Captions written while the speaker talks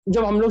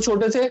जब हम लोग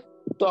छोटे थे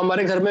तो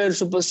हमारे घर में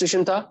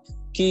सुपरस्टिशन था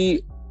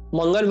कि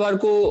मंगलवार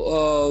को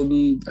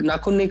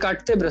नाखून नहीं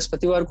काटते,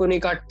 बृहस्पतिवार को नहीं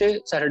काटते,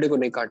 सैटरडे को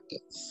नहीं काटते,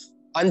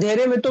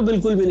 अंधेरे में तो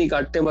बिल्कुल भी नहीं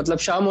काटते, मतलब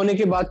शाम होने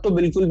के बाद तो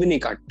बिल्कुल भी नहीं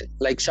काटते।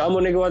 लाइक शाम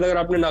होने के बाद अगर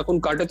आपने नाखून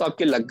काटे तो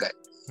आपके लग गए।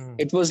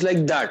 It was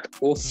like that.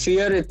 वो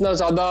फियर इतना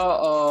ज्यादा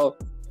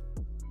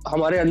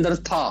हमारे अंदर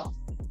था।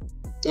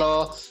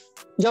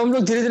 जब हम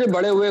लोग धीरे धीरे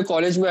बड़े हुए,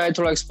 कॉलेज में आए,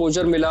 थोड़ा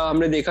एक्सपोजर मिला,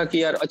 हमने देखा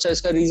कि यार अच्छा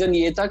इसका रीजन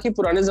ये था कि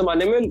पुराने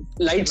जमाने में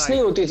लाइट्स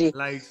नहीं होती थी।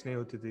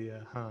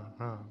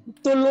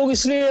 तो लोग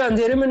इसलिए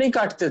अंधेरे में नहीं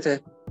काटते थे।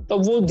 तो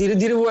वो धीरे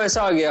धीरे वो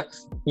ऐसा आ गया।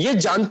 ये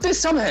जानते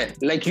सब है,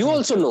 like you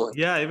also know.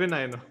 Even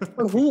I know.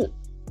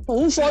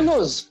 Who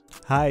follows?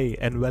 Hi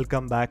and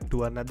welcome back to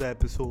another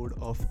episode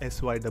of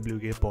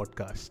SYWK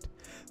podcast.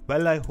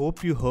 Well, I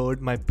hope you heard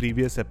my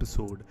previous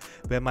episode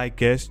where my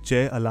guest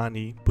Jay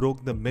Alani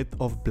broke the myth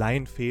of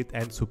blind faith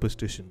and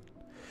superstition.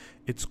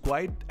 It's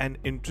quite an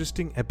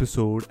interesting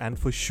episode, and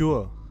for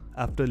sure,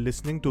 after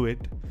listening to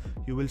it,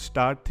 you will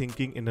start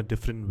thinking in a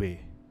different way.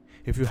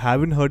 If you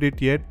haven't heard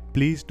it yet,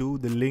 please do.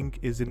 The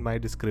link is in my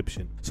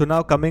description. So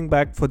now coming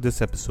back for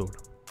this episode.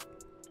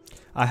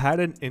 I had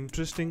an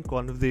interesting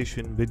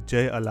conversation with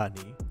Jay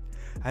Alani,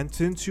 and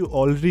since you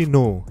already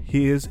know,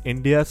 he is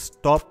India's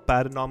top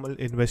paranormal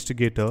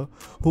investigator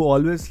who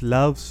always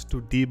loves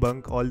to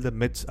debunk all the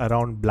myths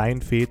around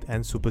blind faith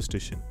and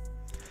superstition.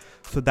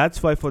 So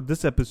that's why for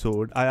this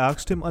episode, I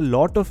asked him a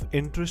lot of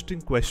interesting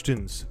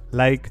questions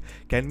like,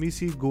 can we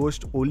see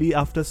ghosts only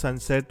after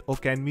sunset or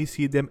can we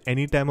see them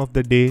any time of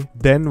the day?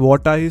 Then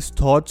what are his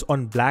thoughts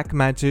on black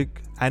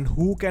magic and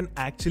who can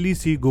actually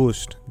see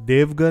ghosts,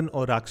 Devgan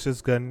or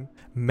Rakshasgan?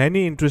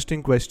 Many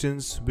interesting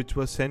questions which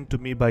were sent to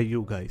me by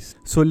you guys.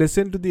 So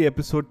listen to the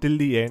episode till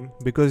the end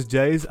because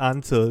Jay's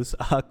answers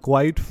are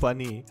quite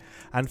funny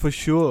and for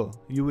sure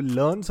you will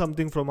learn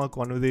something from our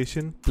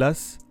conversation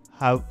plus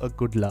have a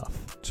good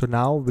laugh. So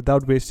now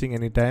without wasting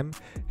any time,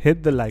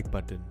 hit the like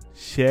button,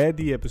 share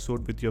the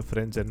episode with your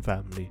friends and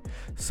family,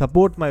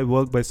 support my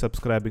work by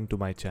subscribing to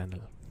my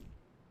channel.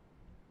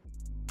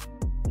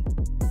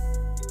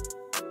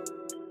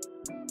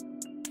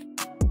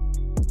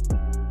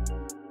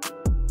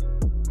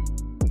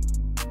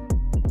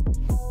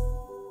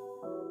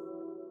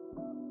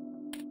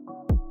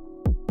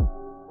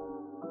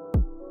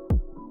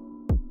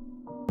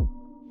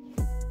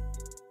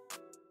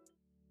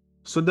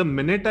 So the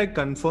minute I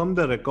confirmed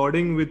the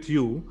recording with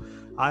you,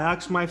 I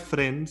asked my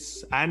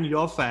friends and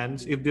your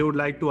fans if they would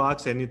like to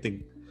ask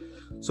anything.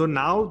 So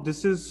now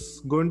this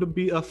is going to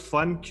be a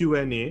fun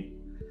Q&A.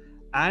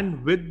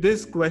 And with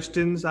these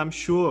questions, I'm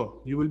sure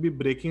you will be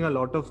breaking a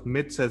lot of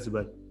myths as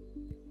well.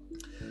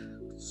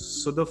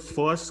 So the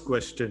first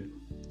question,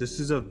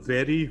 this is a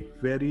very,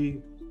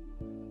 very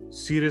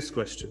serious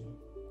question.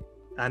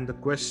 And the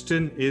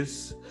question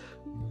is,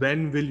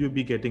 when will you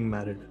be getting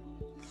married?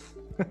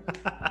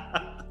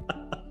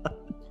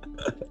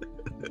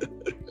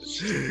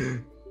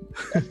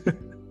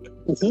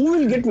 Who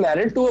will get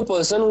married to a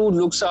person who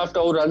runs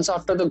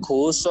after the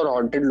ghosts or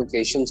haunted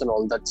locations and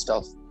all that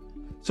stuff?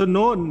 So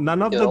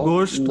none of the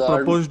ghosts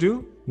proposed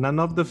you? None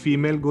of the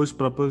female ghosts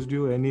proposed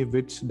you? Any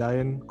witch,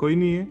 Diane? कोई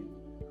नहीं है?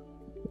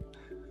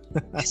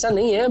 ऐसा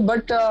नहीं है,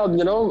 but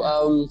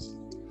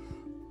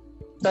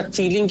that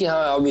feeling कि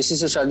हाँ अब इसी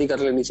से शादी कर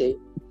लेनी चाहिए.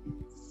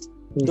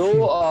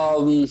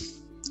 Though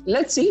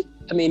let's see.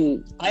 I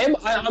mean,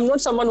 I'm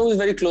not someone who is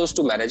very close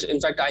to marriage. In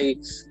fact, I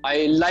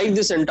like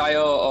this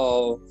entire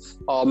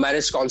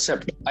marriage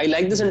concept. I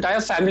like this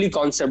entire family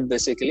concept.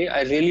 Basically,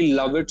 I really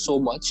love it so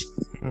much.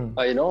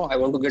 I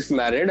want to get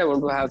married. I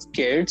want to have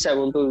kids. I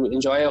want to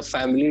enjoy a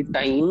family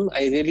time.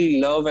 I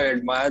really love and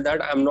admire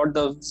that. I'm not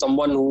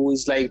someone who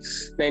is like,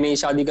 नहीं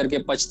शादी करके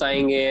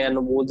पछताएंगे and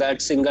वो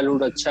that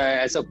singlehood अच्छा है.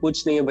 ऐसा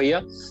कुछ नहीं है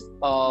भैया.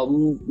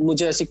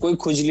 मुझे ऐसी कोई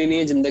खुजली नहीं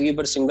है जिंदगी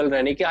पर सिंगल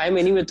रहने की. I'm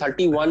anyway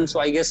 31, so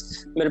I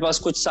guess मेरे पास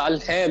कुछ साल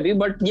है अभी.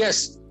 But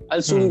yes,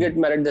 I'll soon get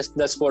married.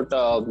 That's what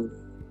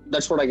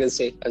I can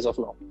say as of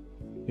now.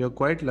 You're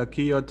quite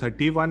lucky. You're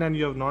 31 and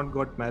you have not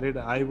got married.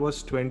 I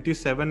was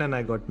 27 and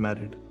I got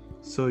married.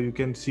 So you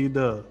can see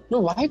the... No,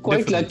 why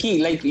quite difference.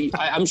 Lucky? Like,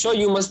 I'm sure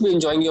you must be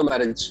enjoying your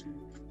marriage.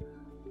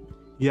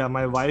 Yeah,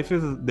 my wife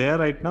is there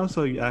right now,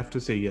 so I have to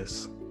say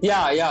yes.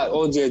 Yeah.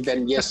 Oh,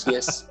 then yes.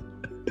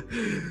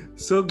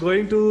 So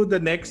going to the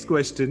next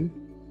question.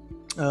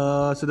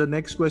 So the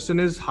next question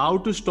is how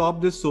to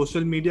stop this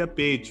social media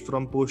page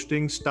from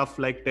posting stuff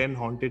like 10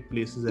 haunted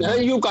places.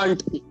 You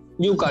can't.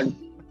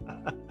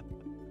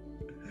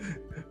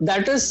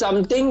 That is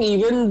something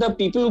even the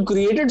people who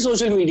created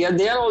social media,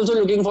 they are also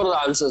looking for the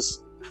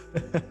answers.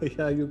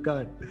 Yeah, you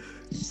can't.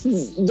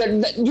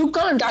 You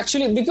can't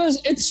actually,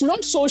 because it's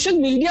not social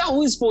media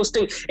who is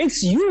posting,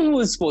 it's you who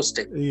is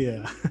posting.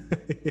 Yeah.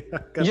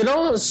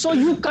 So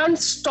you can't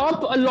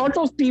stop a lot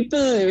of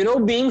people,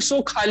 being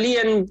so khali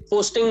and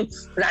posting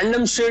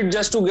random shit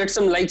just to get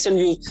some likes and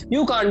views.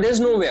 You can't,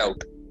 there's no way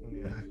out.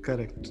 Yeah,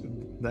 correct.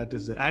 That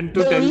is it. And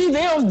the only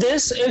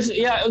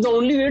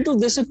way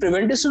to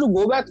prevent is to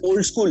go back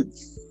old school.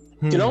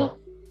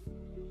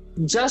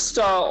 just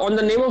on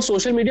the name of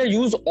social media,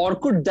 use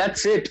Orkut.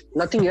 That's it.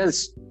 Nothing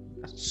else.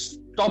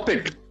 Stop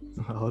it.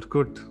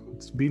 Orkut.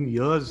 It's been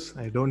years.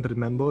 I don't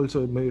remember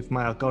also if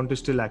my account is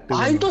still active.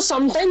 I too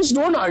sometimes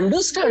don't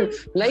understand.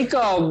 Like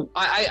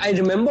I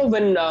remember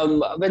when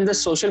the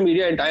social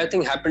media entire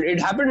thing happened.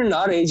 It happened in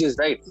our ages,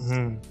 right?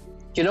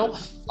 You know,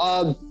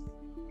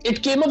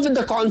 it came up with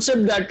the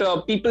concept that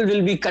people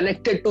will be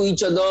connected to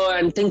each other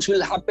and things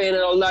will happen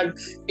and all that.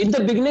 In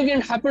the beginning,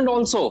 it happened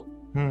also.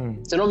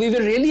 You know, we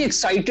were really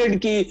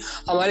excited कि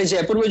हमारे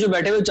जयपुर में जो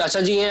बैठे हुए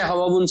चाचा जी हैं, हम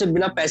अब उनसे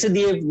बिना पैसे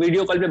दिए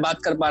वीडियो कॉल पे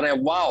बात कर पा रहे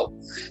हैं. Wow,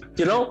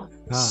 you know.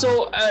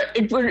 So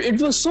it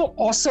was so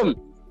awesome.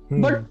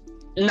 But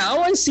now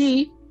I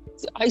see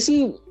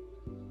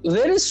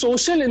where is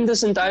social in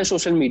this entire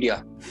social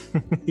media?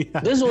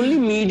 There's only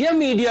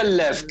media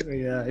left.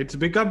 Yeah, it's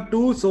become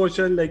too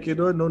social. Like, you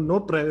know, no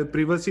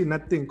privacy,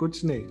 nothing,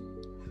 कुछ नहीं.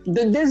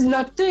 There's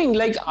nothing.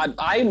 Like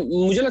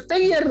मुझे लगता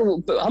है कि यार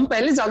हम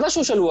पहले ज्यादा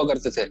सोशल हुआ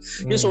करते थे.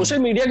 ये सोशल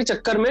मीडिया के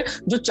चक्कर में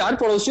जो 4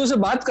 पड़ोसियों से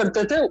बात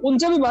करते थे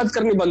उनसे भी बात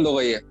करनी बंद हो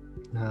गई है.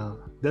 हाँ,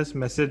 just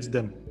message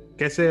them.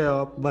 कैसे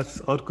आप,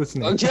 बस और कुछ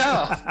नहीं.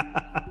 क्या?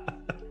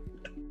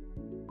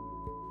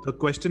 The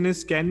question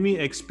is, can we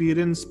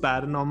experience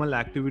paranormal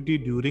activity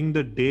during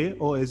the day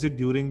or is it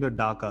during the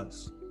dark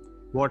hours?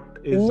 What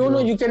is No,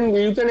 you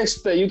can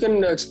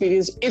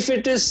experience. If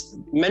it is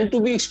meant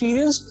to be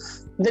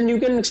experienced, then you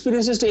can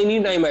experience it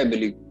any time, I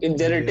believe. If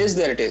there it is,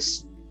 there it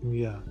is.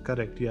 Yeah,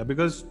 correct. Yeah,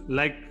 because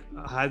like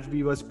as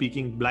we were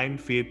speaking,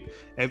 blind faith,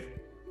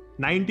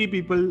 90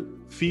 people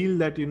feel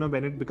that, you know,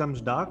 when it becomes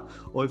dark,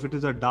 or if it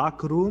is a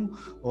dark room,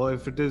 or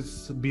if it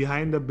is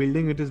behind the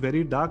building, it is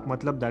very dark,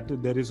 matlab that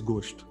there is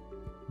ghost.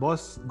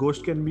 Boss,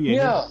 ghost can be any.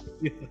 Yeah.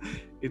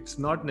 It's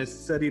not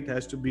necessary it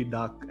has to be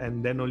dark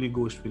and then only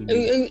ghost will be.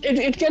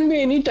 It can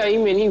be any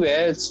time,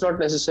 anywhere. It's not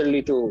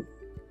necessarily to.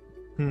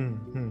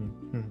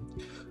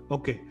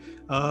 Okay.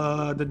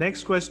 The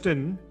next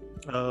question.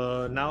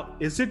 Now,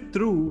 is it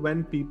true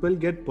when people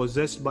get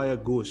possessed by a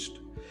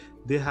ghost,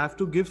 they have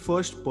to give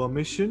first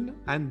permission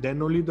and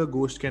then only the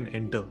ghost can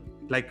enter?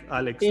 Like,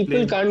 I'll explain.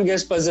 People can't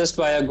get possessed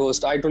by a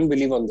ghost. I don't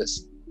believe on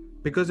this.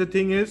 Because the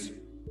thing is,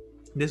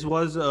 this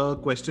was a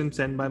question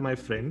sent by my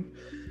friend.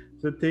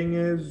 The thing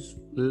is,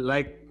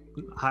 like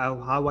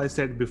how I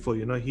said before,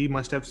 you know, he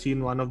must have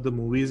seen one of the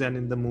movies, and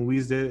in the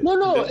movies it's not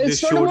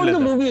about the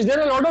movies. There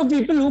are a lot of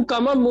people who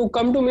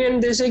come to me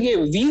and they say, "Okay,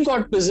 we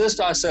got possessed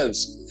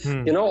ourselves,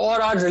 you know,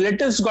 or our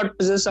relatives got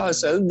possessed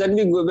ourselves. Then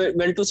we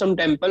went to some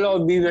temple, or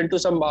we went to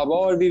some Baba,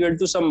 or we went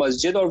to some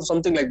masjid, or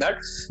something like that,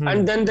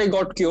 and then they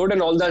got cured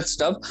and all that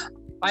stuff."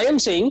 I am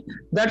saying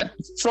that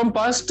from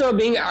past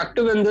being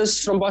active in this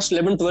from past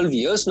 11-12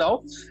 years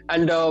now,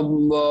 and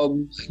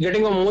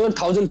getting more than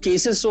 1,000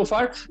 cases so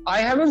far, I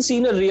haven't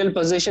seen a real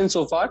possession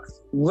so far.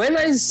 When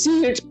I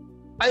see it,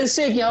 I'll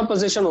say कि हाँ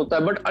possession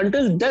होता है, but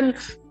until then,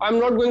 I'm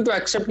not going to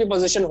accept कि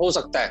possession हो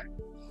सकता है.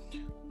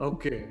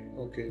 Okay.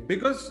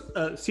 Because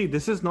see,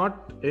 this is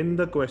not in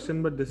the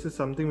question, but this is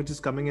something which is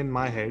coming in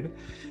my head.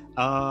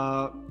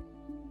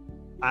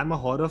 I'm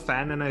a horror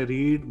fan and I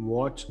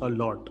watch a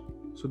lot.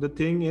 So the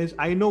thing is,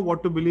 I know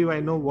what to believe,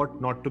 I know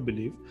what not to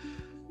believe.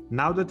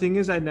 Now the thing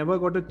is, I never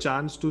got a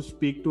chance to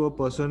speak to a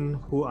person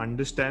who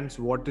understands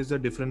what is the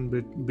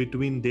difference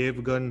between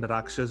Devgan,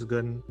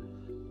 Rakshasgan,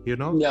 you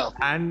know? Yeah.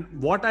 And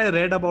what I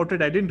read about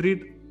it, I didn't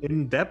read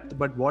in depth,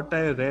 but what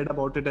I read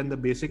about it and the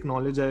basic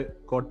knowledge I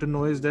got to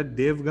know is that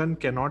Devgan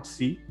cannot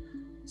see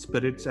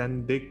spirits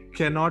and they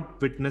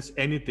cannot witness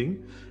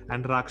anything,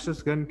 and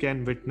Rakshasgan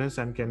can witness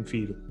and can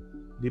feel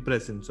the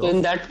presence of.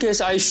 In that case,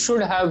 I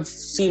should have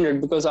seen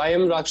it because I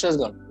am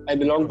Rakshasgan. I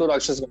belong to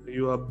Rakshasgan.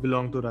 You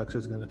belong to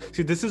Rakshasgan.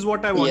 See, this is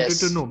what I wanted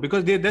to know,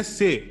 because they just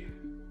say.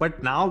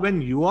 But now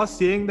when you are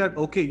saying that,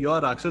 okay, you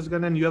are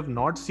Rakshasgan and you have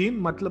not seen,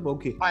 matlab,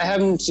 okay. I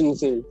haven't seen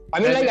it. I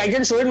mean, like, I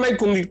can show it my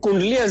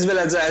Kundali as well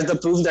as the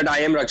proof that I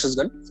am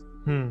Rakshasgan.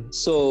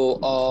 So,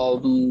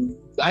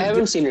 I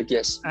haven't seen it,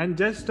 yes. And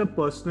just a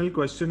personal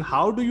question,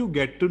 how do you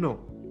get to know?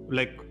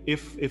 Like,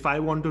 if I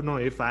want to know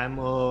if I'm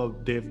a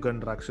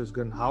Devgan,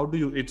 Rakshasgan, how do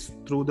you? It's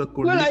through the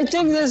Kundali? Well, I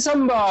think there's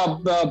some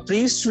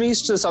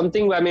priest or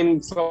something. I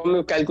mean,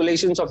 from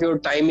calculations of your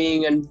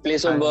timing and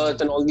place of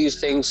birth and all these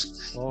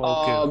things.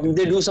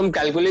 They do some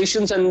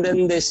calculations and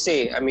then they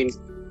say. I mean,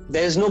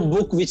 there's no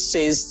book which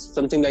says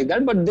something like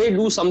that, but they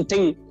do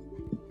something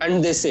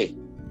and they say.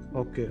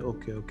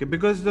 Okay.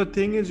 Because the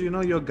thing is, you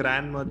know, your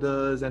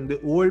grandmothers and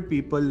the old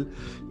people,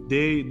 they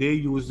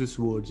use these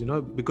words, you know,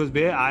 because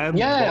where I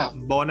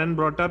am born and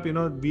brought up, you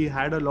know, we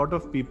had a lot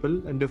of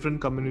people and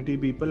different community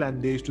people,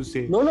 and they used to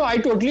say. No, I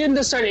totally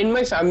understand. In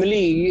my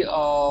family,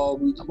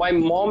 my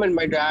mom and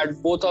my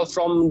dad both are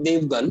from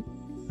Devgan.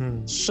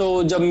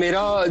 So जब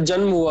मेरा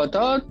जन्म हुआ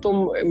था,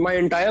 तो my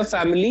entire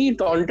family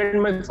taunted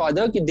my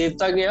father कि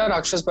देवता के यहाँ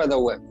राक्षस पैदा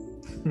हुआ है.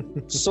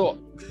 So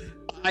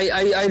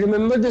I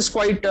remember this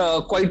quite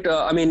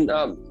I mean,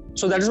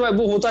 so that is why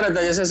वो होता रहता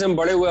है. जैसे जैसे हम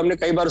बड़े हुए, हमने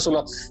कई बार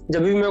सुना,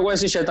 जब भी मैं कोई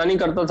ऐसी शैतानी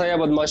करता था या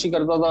बदमाशी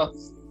करता था,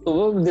 तो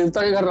वो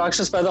देवता के घर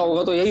राक्षस पैदा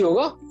होगा तो यही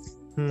होगा.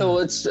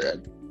 तो it's,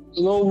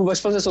 you know,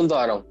 बचपन से सुनता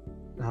आ रहा हूँ.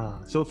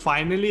 So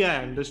finally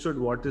I understood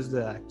what is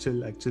the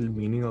actual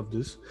meaning of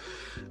this.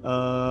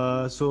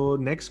 So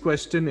next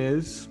question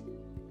is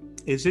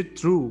it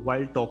true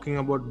while talking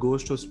about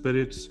ghosts or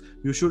spirits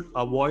you should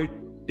avoid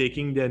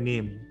taking their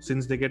name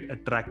since they get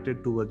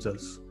attracted towards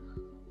us?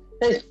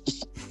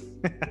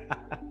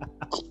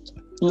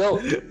 No.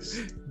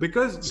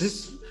 Because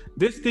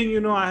this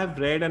thing, I have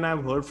read and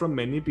I've heard from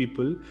many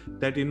people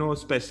that,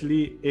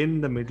 especially in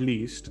the Middle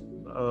East,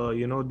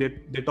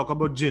 they talk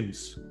about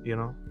jinns,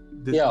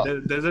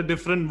 There's a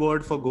different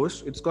word for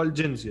ghosts. It's called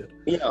jinns here.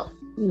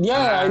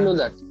 I know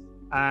that.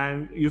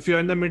 And if you're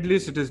in the Middle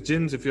East, it is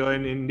jinns. If you're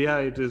in India,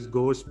 it is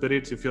ghost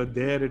spirits. If you're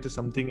there, it is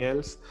something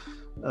else.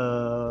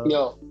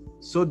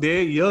 So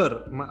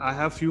I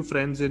have few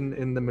friends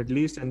in the Middle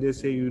East, and they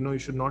say, you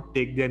should not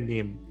take their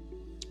name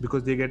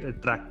because they get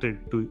attracted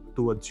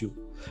towards you.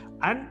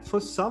 And for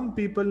some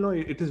people, no,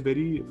 it is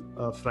very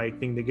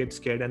frightening. They get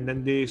scared and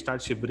then they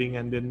start shivering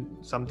and then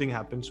something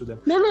happens to them.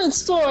 No,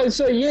 it's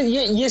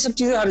ये सब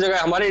चीजें हर जगह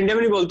है. हमारे India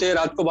में नहीं बोलते हैं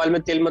रात को बाल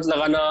में तेल मत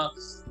लगाना,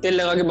 तेल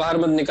लगा के बाहर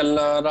मत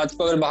निकलना, रात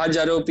को अगर बाहर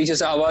जा रहे हो पीछे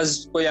से आवाज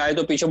कोई आए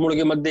तो पीछे मुड़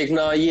के मत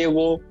देखना, ये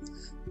वो.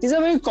 These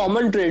are very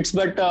common traits,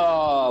 but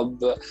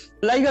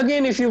like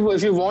again, if you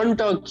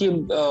want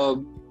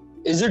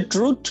is it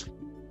truth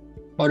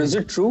or is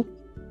it true?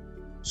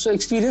 So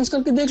experience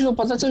करके देख लो,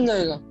 पता चल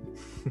जाएगा.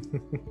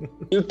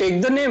 You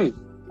take the name.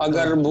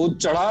 अगर भूत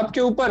चढ़ा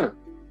आपके ऊपर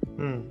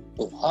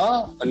तो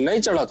हाँ, नहीं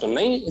चढ़ा तो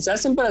नहीं. It's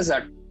as simple as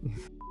that.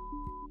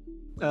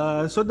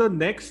 So the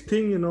next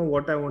thing,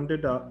 what I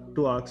wanted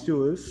to ask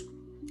you is,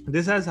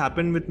 this has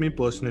happened with me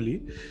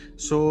personally.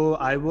 So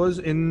I was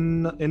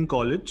in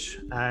college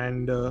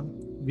and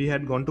we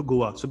had gone to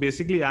Goa. So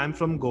basically I'm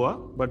from Goa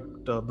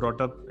but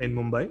brought up in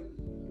Mumbai.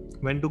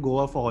 Went to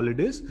Goa for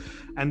holidays,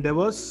 and there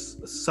was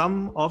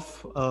some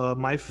of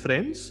my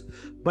friends,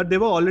 but they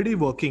were already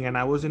working and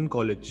I was in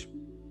college.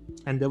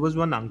 And there was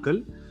one uncle,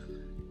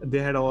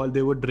 they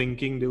were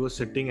drinking, they were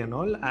sitting and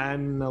all,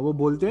 and वो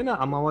बोलते हैं ना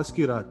अमावस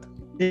की रात.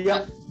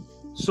 Yeah.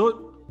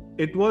 So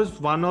it was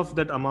one of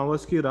that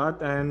Amavas ki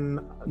Raat, and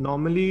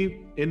normally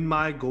in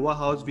my Goa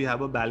house we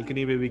have a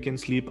balcony where we can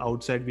sleep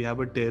outside, we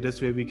have a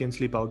terrace where we can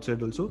sleep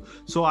outside also.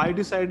 So I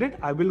decided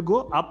I will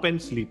go up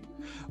and sleep,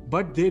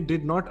 but they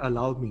did not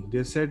allow me.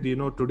 They said,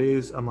 today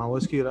is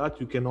Amavas ki Raat,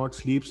 you cannot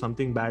sleep,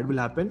 something bad will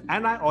happen.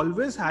 And I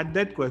always had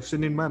that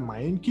question in my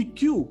mind, ki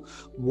kyun?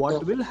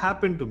 What will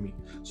happen to me?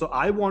 So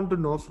I want to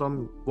know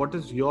from what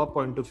is your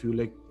point of view,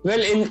 like.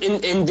 Well,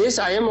 in this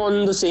I am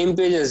on the same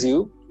page as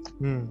you.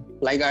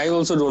 Like I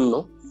also don't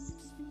know.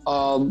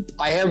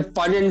 I have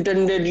pun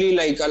intendedly,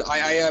 like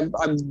I've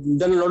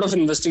done a lot of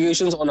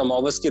investigations on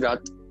Amavas ki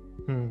Raat.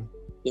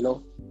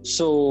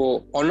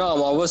 So on a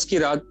Amavas ki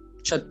Raat,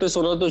 छत पे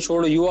सोना तो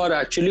छोड़, you are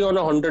actually on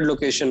a haunted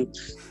location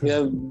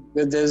where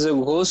there's a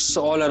ghosts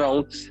all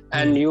around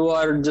and you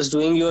are just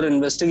doing your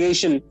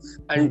investigation,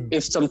 and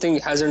if something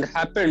hasn't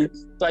happened,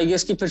 तो I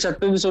guess कि फिर छत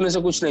पे भी सोने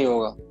से कुछ नहीं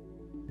होगा.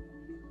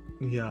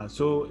 Yeah,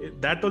 so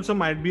that also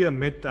might be a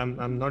myth.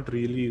 I'm not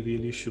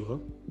really sure.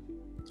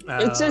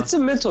 It's a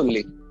myth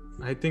only.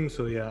 I think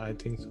so. Yeah, I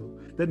think so.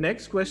 The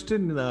next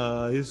question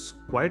is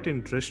quite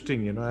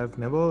interesting. I've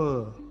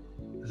never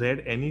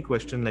read any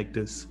question like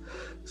this.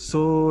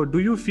 So, do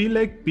you feel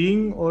like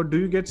peeing or do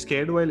you get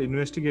scared while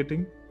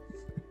investigating?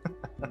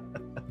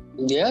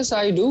 Yes,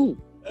 I do.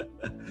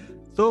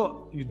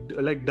 So,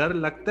 like डर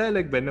लगता है,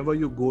 like whenever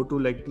you go to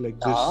like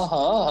this?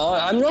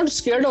 I'm not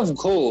scared of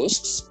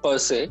ghosts per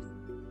se.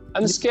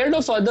 I'm scared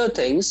of other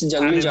things.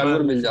 जंगली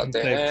जानवर मिल जाते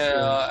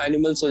हैं,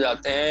 animals हो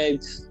जाते हैं,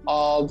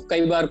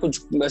 कई बार कुछ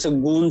ऐसे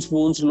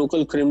गूंस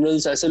लोकल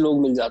क्रिमिनल्स ऐसे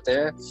लोग मिल जाते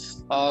हैं,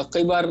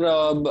 कई बार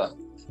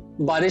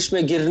बारिश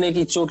में गिरने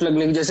की चोट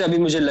लगने की जैसे अभी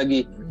मुझे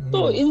लगी.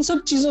 तो इन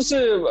सब चीजों से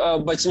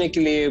बचने के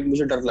लिए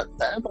मुझे डर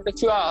लगता है. But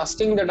if you are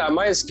asking that am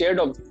I scared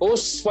of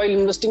ghosts while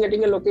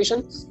investigating a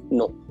location?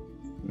 No.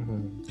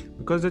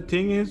 Because the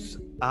thing is,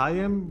 I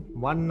am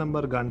one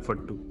number gun for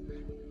two.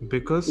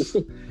 Because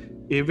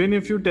even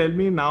if you tell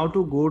me now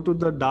to go to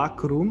the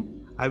dark room,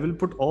 I will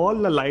put all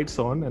the lights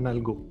on and I'll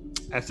go.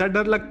 ऐसा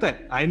डर लगता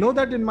है. I know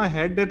that in my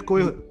head that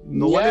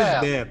no one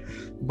is there,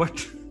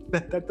 but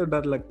that तो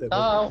डर लगता है.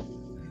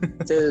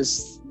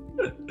 Yes.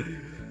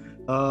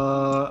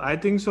 I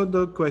think so.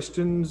 The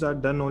questions are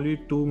done. Only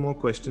 2 more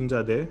questions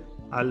are there.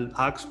 I'll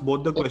ask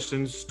both the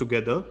questions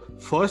together.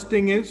 First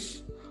thing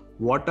is,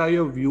 what are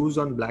your views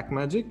on black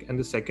magic? And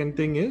the second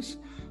thing is,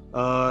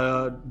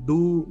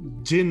 do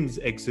jinns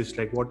exist?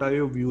 Like, what are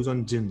your views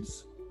on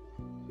jinns?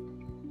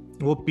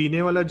 वो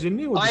पीने वाला जिन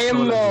नहीं?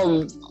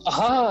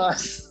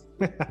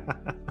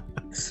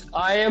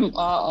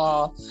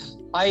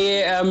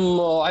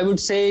 I would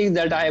say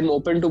that I am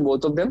open to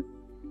both of them.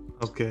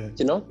 Okay.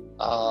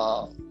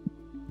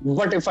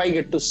 But if I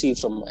get to see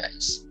from my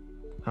eyes.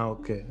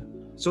 Okay.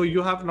 So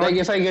you have not. Like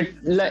if I get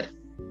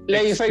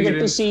if I get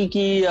to see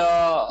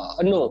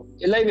no.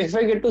 Like if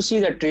I get to see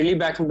that really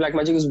black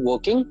magic is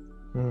working,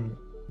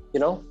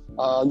 then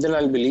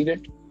I'll believe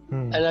it.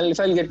 And if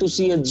I'll get to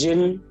see a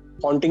jinn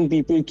haunting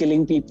people,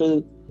 killing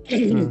people,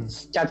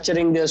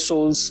 capturing their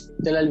souls,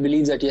 then I'll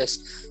believe that yes,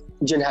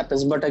 jinn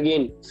happens. But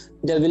again,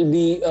 there will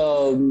be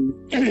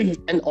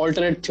an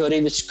alternate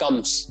theory which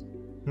comes.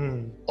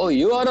 Oh,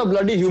 you are a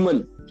bloody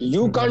human.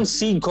 You can't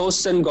see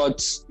ghosts and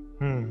gods.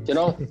 You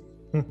know,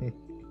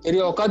 तेरी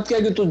औकात क्या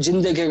है कि तू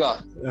जिन देखेगा.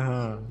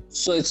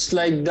 So it's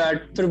like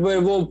that.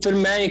 फिर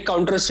मैं एक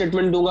counter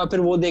statement दूंगा, फिर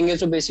वो देंगे.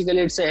 So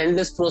basically it's a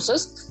endless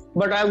process.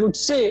 But I would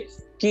say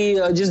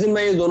कि जिस दिन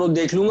मैं ये दोनों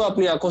देख लूंगा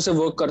अपनी आंखों से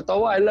वर्क करता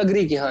हुआ, I'll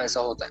agree कि हाँ ऐसा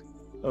होता है.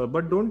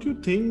 But don't you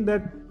think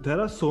that there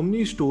are so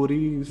many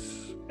stories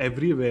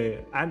everywhere,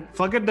 and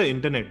forget the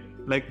internet,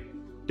 like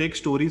take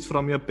stories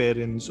from your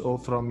parents or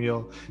from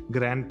your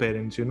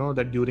grandparents, you know,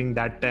 that during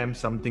that time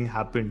something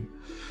happened.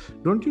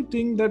 Don't you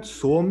think that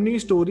so many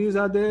stories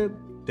are there?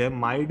 There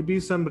might be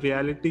some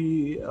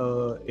reality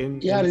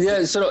in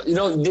So you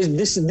know,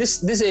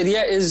 this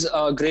area is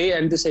gray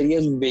and this area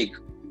is big.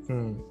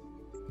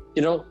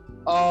 You know,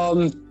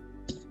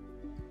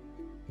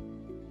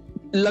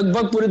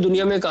 लगभग पूरी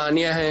दुनिया में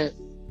कहानियां हैं.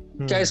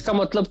 क्या इसका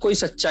मतलब कोई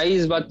सच्चाई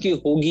इस बात की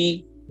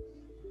होगी?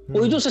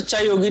 कोई तो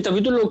सच्चाई होगी,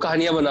 तभी तो लोग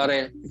कहानियां बना रहे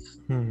हैं.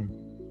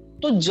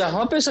 तो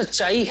जहां पे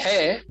सच्चाई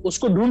है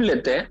उसको ढूंढ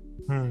लेते हैं.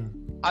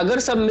 अगर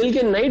सब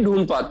मिलके नहीं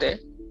ढूंढ पाते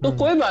तो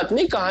कोई बात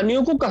नहीं,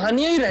 कहानियों को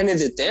कहानियां ही रहने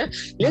देते हैं.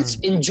 Let's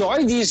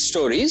enjoy these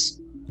stories.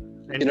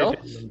 You know,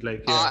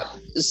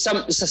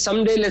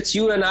 someday let's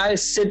you and I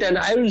sit and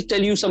I will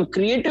tell you some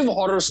creative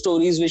horror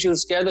stories which will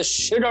scare the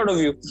shit out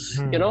of you.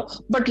 You know,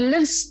 but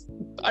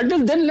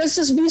until then let's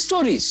just be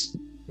stories.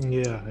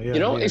 You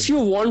know, if you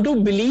want to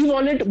believe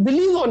on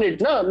it,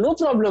 no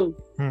problem.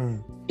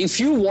 If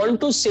you want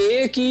to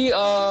say कि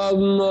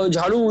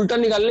झाड़ू उल्टा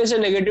निकालने से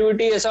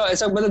negativity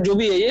ऐसा मतलब जो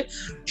भी है ये,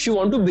 if you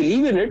want to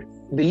believe in it,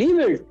 believe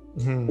it.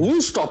 Who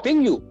is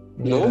stopping you?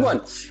 No one.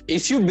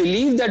 If you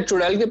believe that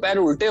चुड़ैल के पैर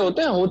उल्टे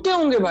होते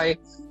होंगे भाई,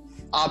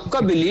 आपका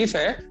बिलीफ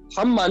है,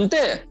 हम मानते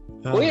हैं,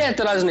 कोई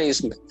एतराज नहीं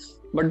इसमें.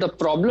 But the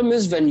problem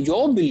is when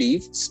your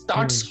belief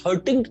starts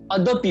hurting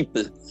other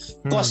people,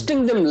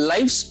 costing them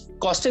lives,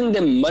 costing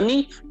them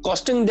money,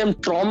 costing them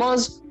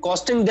traumas,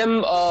 costing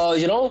them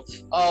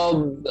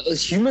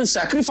human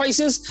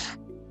sacrifices,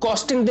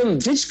 costing them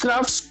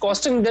witchcrafts,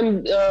 costing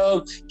them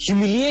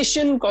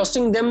humiliation,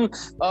 costing them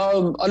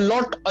a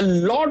lot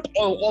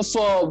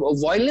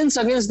of violence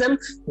against them,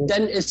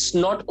 then it's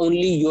not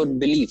only your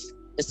belief.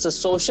 It's a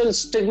social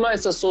stigma,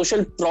 it's a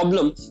social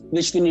problem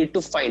which we need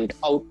to find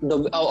out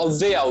a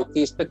way out.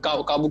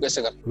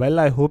 Well,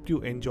 I hope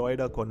you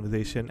enjoyed our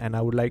conversation, and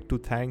I would like to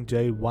thank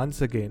Jay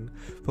once again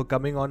for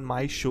coming on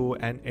my show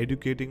and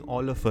educating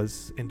all of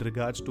us in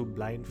regards to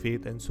blind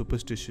faith and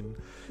superstition,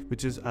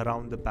 which is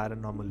around the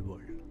paranormal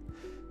world.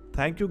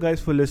 Thank you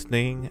guys for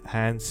listening,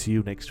 and see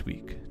you next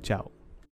week. Ciao.